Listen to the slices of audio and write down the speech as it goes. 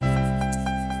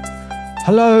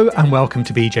Hello and welcome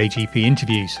to BJGP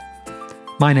Interviews.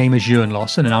 My name is Ewan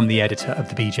Lawson and I'm the editor of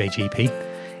the BJGP.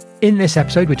 In this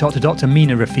episode, we talk to Dr.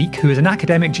 Meena Rafiq, who is an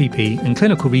academic GP and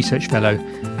clinical research fellow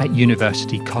at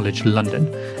University College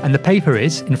London. And the paper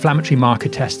is Inflammatory Marker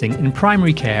Testing in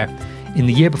Primary Care in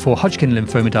the year before Hodgkin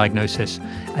lymphoma diagnosis.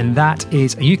 And that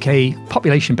is a UK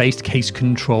population-based case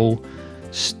control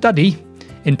study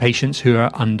in patients who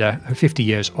are under 50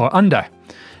 years or under.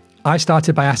 I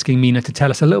started by asking Meena to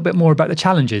tell us a little bit more about the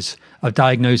challenges of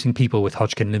diagnosing people with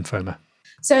Hodgkin lymphoma.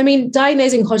 So,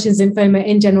 diagnosing Hodgkin's lymphoma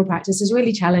in general practice is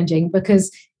really challenging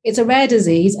because it's a rare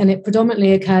disease and it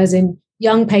predominantly occurs in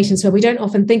young patients where we don't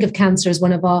often think of cancer as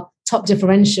one of our top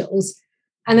differentials.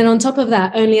 And then on top of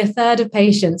that, only a third of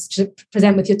patients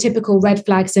present with your typical red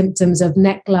flag symptoms of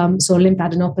neck lumps or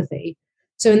lymphadenopathy.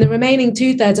 So in the remaining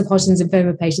 2/3 of Hodgkin's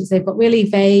lymphoma patients, they've got really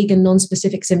vague and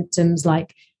non-specific symptoms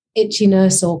like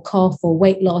itchiness or cough or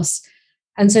weight loss.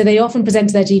 And so they often present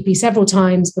to their GP several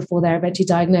times before they're eventually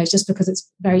diagnosed, just because it's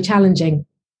very challenging.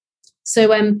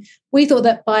 So we thought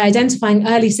that by identifying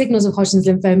early signals of Hodgkin's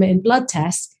lymphoma in blood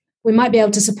tests, we might be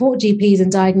able to support GPs in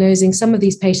diagnosing some of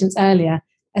these patients earlier,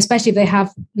 especially if they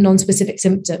have non-specific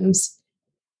symptoms.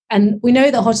 And we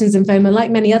know that Hodgkin's lymphoma,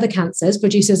 like many other cancers,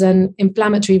 produces an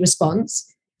inflammatory response.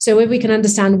 So if we can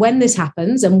understand when this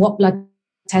happens and what blood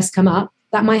tests come up,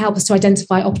 that might help us to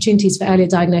identify opportunities for earlier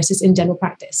diagnosis in general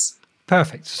practice.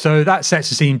 Perfect. So that sets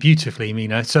the scene beautifully,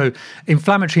 Meena. So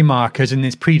inflammatory markers in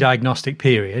this pre-diagnostic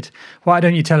period. Why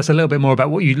don't you tell us a little bit more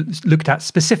about what you looked at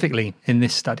specifically in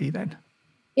this study then?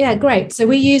 Yeah, great. So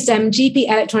we used GP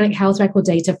electronic health record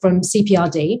data from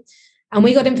CPRD, and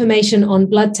we got information on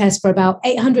blood tests for about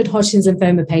 800 Hodgkin's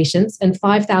lymphoma patients and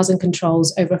 5,000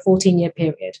 controls over a 14-year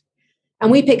period. And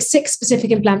we picked 6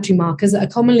 specific inflammatory markers that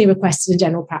are commonly requested in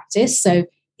general practice. So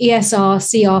ESR,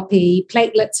 CRP,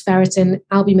 platelets, ferritin,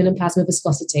 albumin, and plasma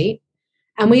viscosity.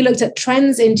 And we looked at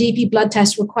trends in GP blood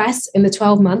test requests in the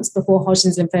 12 months before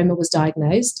Hodgkin's lymphoma was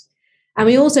diagnosed. And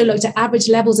we also looked at average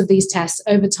levels of these tests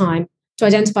over time to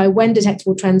identify when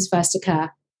detectable trends first occur.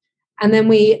 And then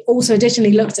we also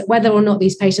additionally looked at whether or not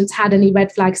these patients had any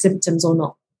red flag symptoms or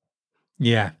not.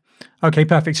 Yeah. Okay,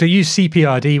 perfect. So use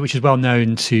CPRD, which is well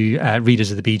known to readers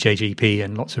of the BJGP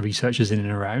and lots of researchers in and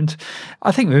around.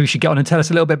 I think maybe we should get on and tell us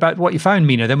a little bit about what you found,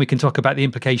 Meena. Then we can talk about the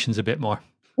implications a bit more.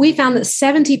 We found that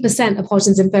 70% of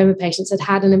Hodgkin's lymphoma patients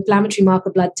had an inflammatory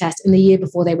marker blood test in the year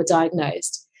before they were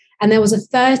diagnosed. And there was a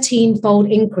 13-fold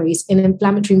increase in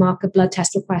inflammatory marker blood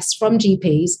test requests from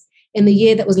GPs in the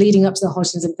year that was leading up to the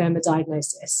Hodgkin's lymphoma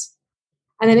diagnosis.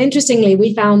 And then interestingly,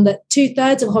 we found that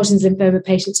 2/3 of Hodgkin's lymphoma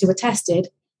patients who were tested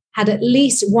had at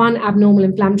least one abnormal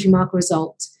inflammatory marker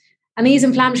result. And these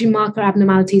inflammatory marker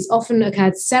abnormalities often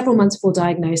occurred several months before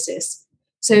diagnosis.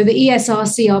 So the ESR,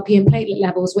 CRP, and platelet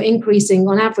levels were increasing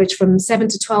on average from 7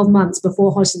 to 12 months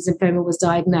before Hodgkin's lymphoma was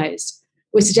diagnosed,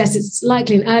 which suggests it's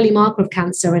likely an early marker of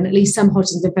cancer in at least some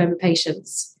Hodgkin's lymphoma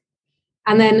patients.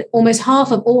 And then almost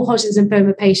half of all Hodgkin's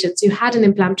lymphoma patients who had an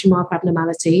inflammatory marker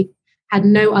abnormality had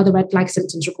no other red flag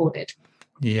symptoms recorded.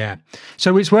 Yeah.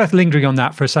 So it's worth lingering on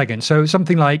that for a second. So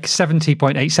something like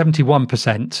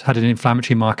 71% had an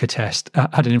inflammatory marker test,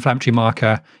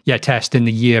 test in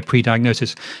the year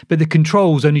pre-diagnosis, but the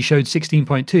controls only showed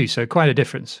 16.2. So quite a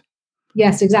difference.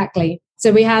 Yes, exactly.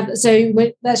 So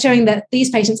that's showing that these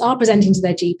patients are presenting to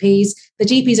their GPs. The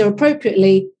GPs are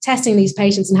appropriately testing these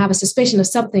patients and have a suspicion of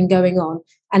something going on.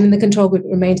 And then the control group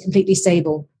remains completely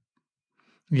stable.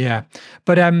 Yeah.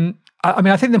 But I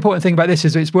think the important thing about this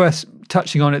is it's worth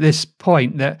touching on at this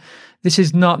point that this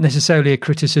is not necessarily a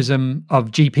criticism of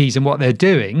GPs and what they're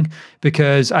doing,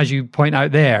 because as you point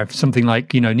out there, something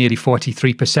like, nearly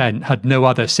 43% had no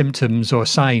other symptoms or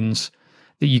signs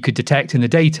that you could detect in the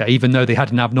data, even though they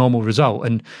had an abnormal result.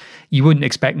 And you wouldn't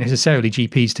expect necessarily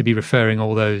GPs to be referring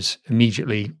all those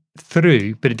immediately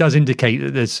through, but it does indicate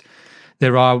that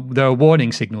there are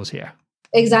warning signals here.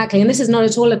 Exactly. And this is not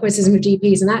at all a criticism of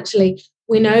GPs. And actually,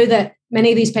 we know that many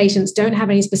of these patients don't have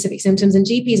any specific symptoms, and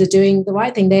GPs are doing the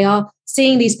right thing. They are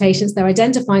seeing these patients, they're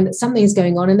identifying that something is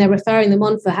going on, and they're referring them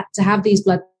on to have these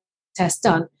blood tests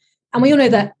done. And we all know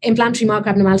that inflammatory marker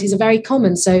abnormalities are very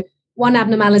common. So one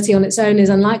abnormality on its own is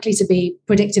unlikely to be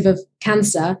predictive of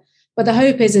cancer. But the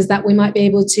hope is that we might be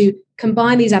able to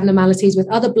combine these abnormalities with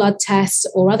other blood tests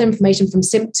or other information from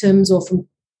symptoms or from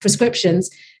prescriptions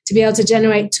to be able to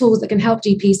generate tools that can help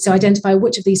GPs to identify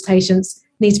which of these patients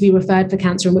need to be referred for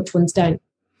cancer and which ones don't.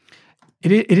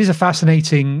 It is a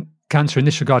fascinating cancer in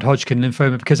this regard, Hodgkin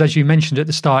lymphoma, because as you mentioned at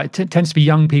the start, it tends to be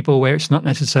young people where it's not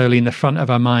necessarily in the front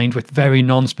of our mind with very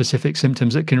non-specific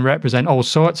symptoms that can represent all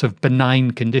sorts of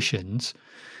benign conditions,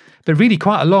 but really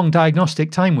quite a long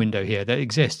diagnostic time window here that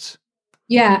exists.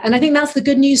 Yeah, and I think that's the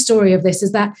good news story of this,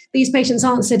 is that these patients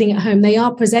aren't sitting at home. They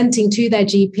are presenting to their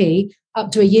GP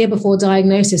up to a year before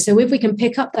diagnosis. So if we can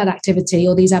pick up that activity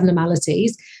or these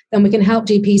abnormalities, then we can help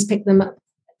GPs pick them up,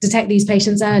 detect these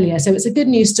patients earlier. So it's a good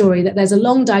news story that there's a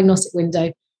long diagnostic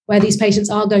window where these patients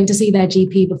are going to see their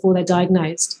GP before they're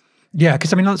diagnosed. Yeah, because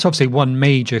that's obviously one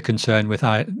major concern with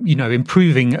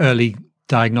improving early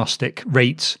diagnostic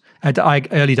rates,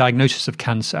 early diagnosis of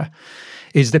cancer,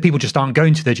 is that people just aren't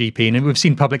going to their GP. And we've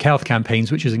seen public health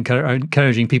campaigns, which is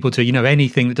encouraging people to,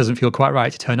 anything that doesn't feel quite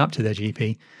right to turn up to their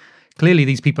GP. Clearly,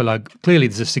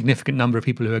 there's a significant number of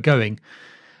people who are going.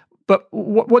 But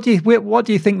what do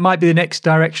you think might be the next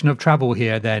direction of travel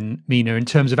here then, Meena, in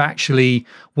terms of actually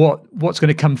what's going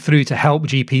to come through to help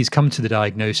GPs come to the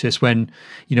diagnosis when,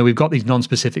 we've got these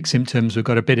non-specific symptoms, we've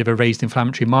got a bit of a raised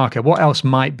inflammatory marker. What else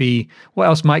might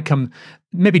come,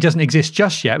 maybe doesn't exist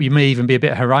just yet. You may even be a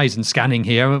bit horizon scanning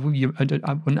here. I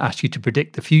wouldn't ask you to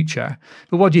predict the future,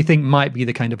 but what do you think might be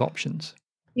the kind of options?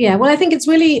 Yeah, well, I think it's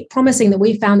really promising that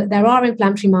we found that there are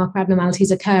inflammatory marker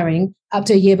abnormalities occurring up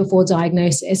to a year before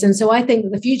diagnosis. And so I think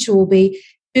that the future will be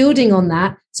building on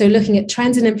that. So looking at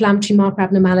trends in inflammatory marker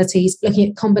abnormalities, looking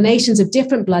at combinations of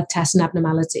different blood tests and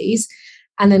abnormalities,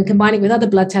 and then combining with other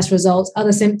blood test results,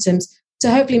 other symptoms, to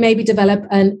hopefully maybe develop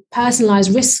a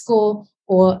personalized risk score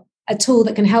or a tool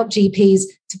that can help GPs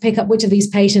to pick up which of these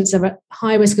patients are at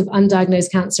high risk of undiagnosed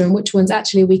cancer and which ones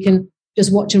actually we can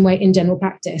just watch and wait in general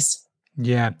practice.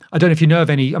 Yeah, I don't know if you know of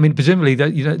any. Presumably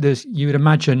that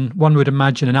one would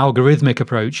imagine an algorithmic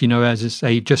approach. As I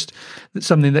say, just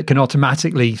something that can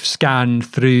automatically scan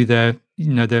through the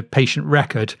patient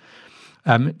record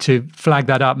to flag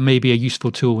that up. May be a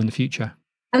useful tool in the future.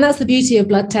 And that's the beauty of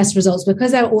blood test results,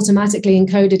 because they're automatically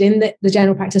encoded in the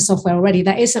general practice software already.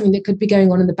 That is something that could be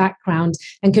going on in the background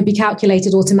and could be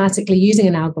calculated automatically using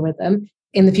an algorithm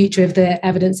in the future if the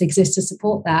evidence exists to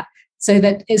support that, so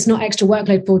that it's not extra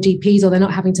workload for GPs or they're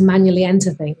not having to manually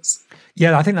enter things.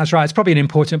 Yeah, I think that's right. It's probably an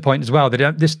important point as well,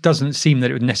 that this doesn't seem that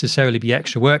it would necessarily be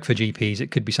extra work for GPs. It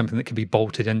could be something that could be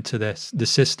bolted into the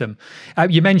system.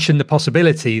 You mentioned the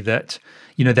possibility that,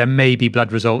 there may be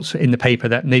blood results in the paper,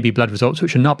 that may be blood results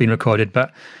which are not being recorded,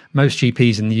 but most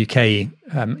GPs in the UK,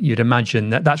 you'd imagine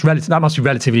that that must be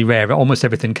relatively rare. Almost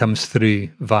everything comes through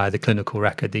via the clinical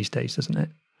record these days, doesn't it?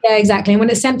 Yeah, exactly. And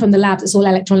when it's sent from the labs, it's all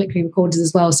electronically recorded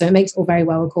as well. So it makes it all very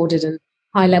well recorded and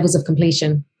high levels of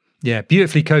completion. Yeah,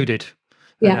 beautifully coded.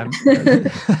 Yeah.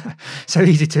 So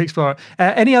easy to explore.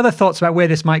 Any other thoughts about where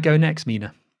this might go next,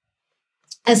 Meena?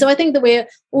 And so I think that we're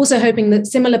also hoping that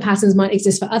similar patterns might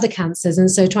exist for other cancers. And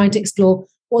so trying to explore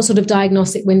what sort of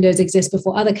diagnostic windows exist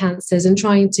before other cancers and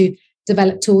trying to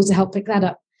develop tools to help pick that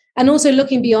up. And also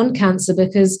looking beyond cancer,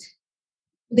 because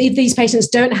these patients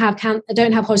don't have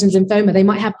Hodgkin's lymphoma. They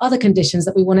might have other conditions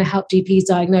that we want to help GPs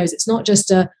diagnose. It's not just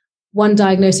a one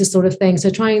diagnosis sort of thing. So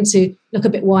trying to look a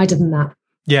bit wider than that.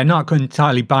 Yeah, not an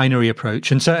entirely binary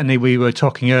approach. And certainly we were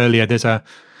talking earlier, there's a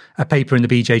paper in the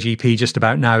BJGP just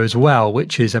about now as well,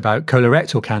 which is about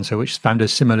colorectal cancer, which found a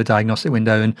similar diagnostic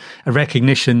window and a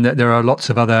recognition that there are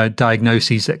lots of other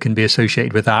diagnoses that can be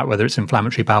associated with that, whether it's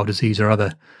inflammatory bowel disease or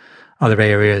other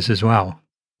areas as well.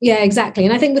 Yeah, exactly.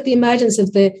 And I think with the emergence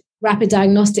of the rapid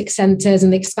diagnostic centres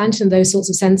and the expansion of those sorts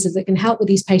of centres that can help with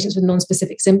these patients with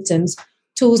non-specific symptoms,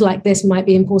 tools like this might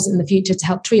be important in the future to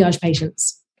help triage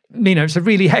patients. Meena, it's a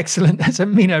really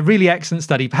excellent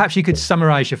study. Perhaps you could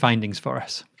summarise your findings for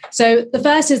us. So the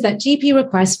first is that GP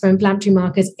requests for inflammatory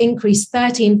markers increased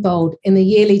 13-fold in the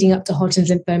year leading up to Hodgkin's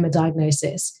lymphoma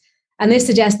diagnosis. And this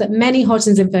suggests that many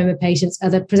Hodgkin's lymphoma patients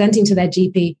are presenting to their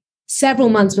GP several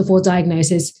months before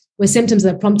diagnosis with symptoms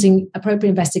that are prompting appropriate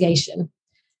investigation.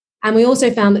 And we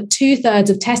also found that 2/3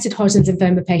 of tested Hodgkin's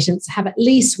lymphoma patients have at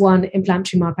least one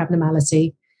inflammatory marker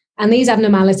abnormality. And these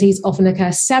abnormalities often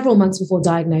occur several months before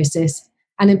diagnosis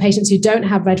and in patients who don't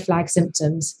have red flag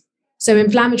symptoms. So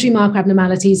inflammatory marker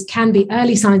abnormalities can be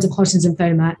early signs of Hodgkin's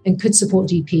lymphoma and could support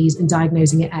GPs in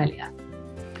diagnosing it earlier.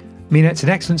 Meena, it's an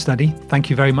excellent study. Thank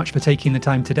you very much for taking the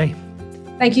time today.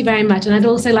 Thank you very much. And I'd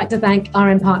also like to thank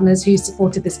RM Partners who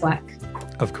supported this work.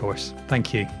 Of course.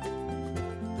 Thank you.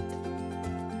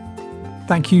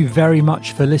 Thank you very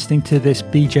much for listening to this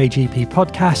BJGP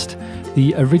podcast.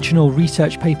 The original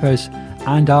research papers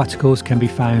and articles can be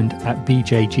found at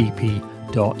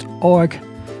bjgp.org.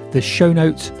 The show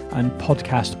notes and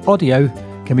podcast audio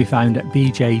can be found at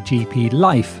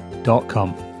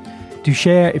bjgplife.com. Do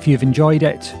share if you've enjoyed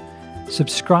it.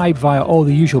 Subscribe via all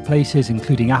the usual places,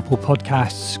 including Apple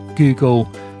Podcasts, Google,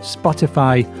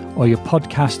 Spotify, or your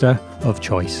podcaster of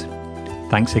choice.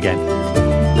 Thanks again.